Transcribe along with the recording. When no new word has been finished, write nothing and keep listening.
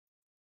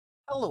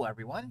Hello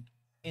everyone!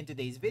 In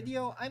today's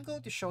video, I'm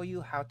going to show you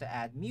how to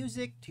add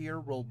music to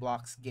your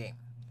Roblox game.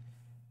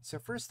 So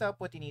first up,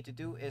 what you need to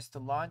do is to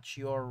launch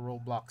your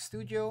Roblox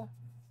Studio,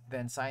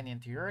 then sign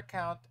into your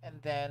account,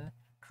 and then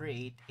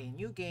create a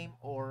new game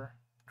or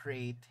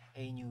create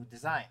a new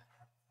design.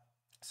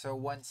 So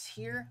once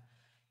here,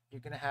 you're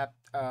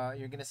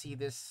gonna see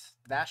this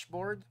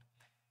dashboard,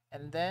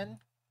 and then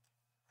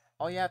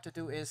all you have to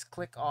do is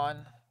click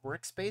on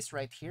Workspace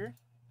right here,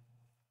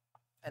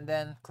 and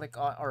then click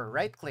on, or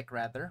right click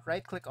rather,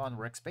 right click on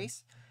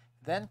Workspace,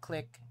 then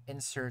click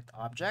Insert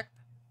Object,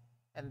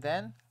 and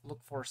then look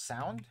for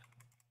Sound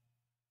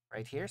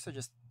right here. So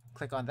just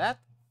click on that,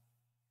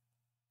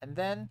 and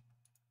then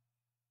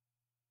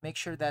make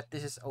sure that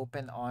this is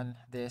open on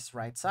this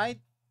right side.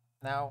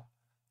 Now,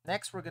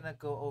 next we're gonna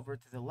go over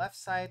to the left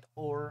side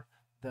or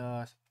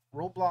the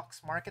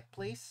Roblox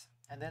Marketplace,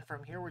 and then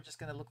from here we're just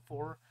gonna look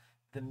for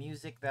the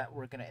music that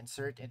we're gonna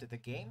insert into the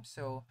game.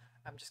 So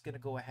I'm just gonna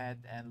go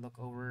ahead and look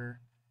over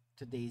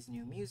today's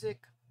new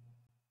music,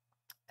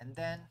 and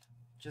then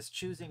just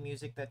choose a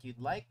music that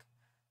you'd like,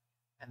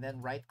 and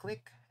then right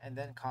click and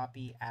then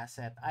copy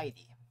asset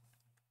ID.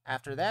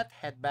 After that,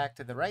 head back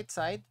to the right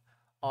side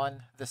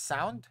on the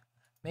sound.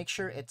 Make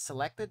sure it's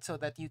selected so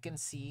that you can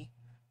see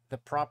the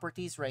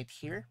properties right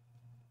here.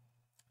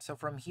 So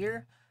from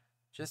here,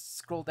 just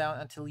scroll down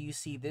until you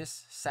see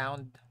this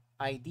sound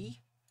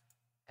ID,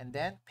 and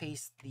then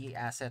paste the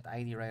asset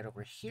ID right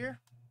over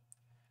here.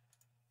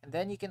 And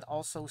then you can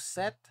also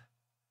set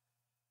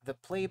the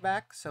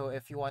playback. So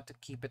if you want to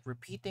keep it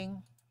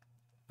repeating,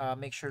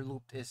 make sure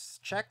loop is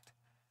checked,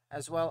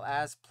 as well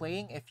as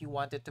playing if you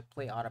want it to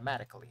play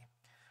automatically.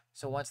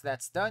 So once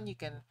that's done, you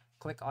can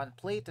click on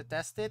play to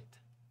test it.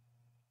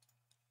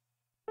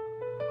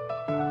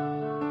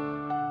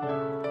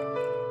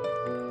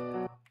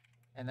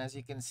 And as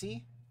you can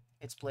see,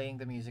 it's playing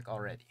the music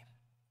already.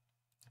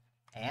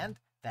 And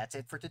that's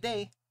it for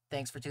today.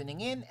 Thanks for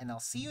tuning in, and I'll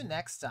see you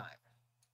next time.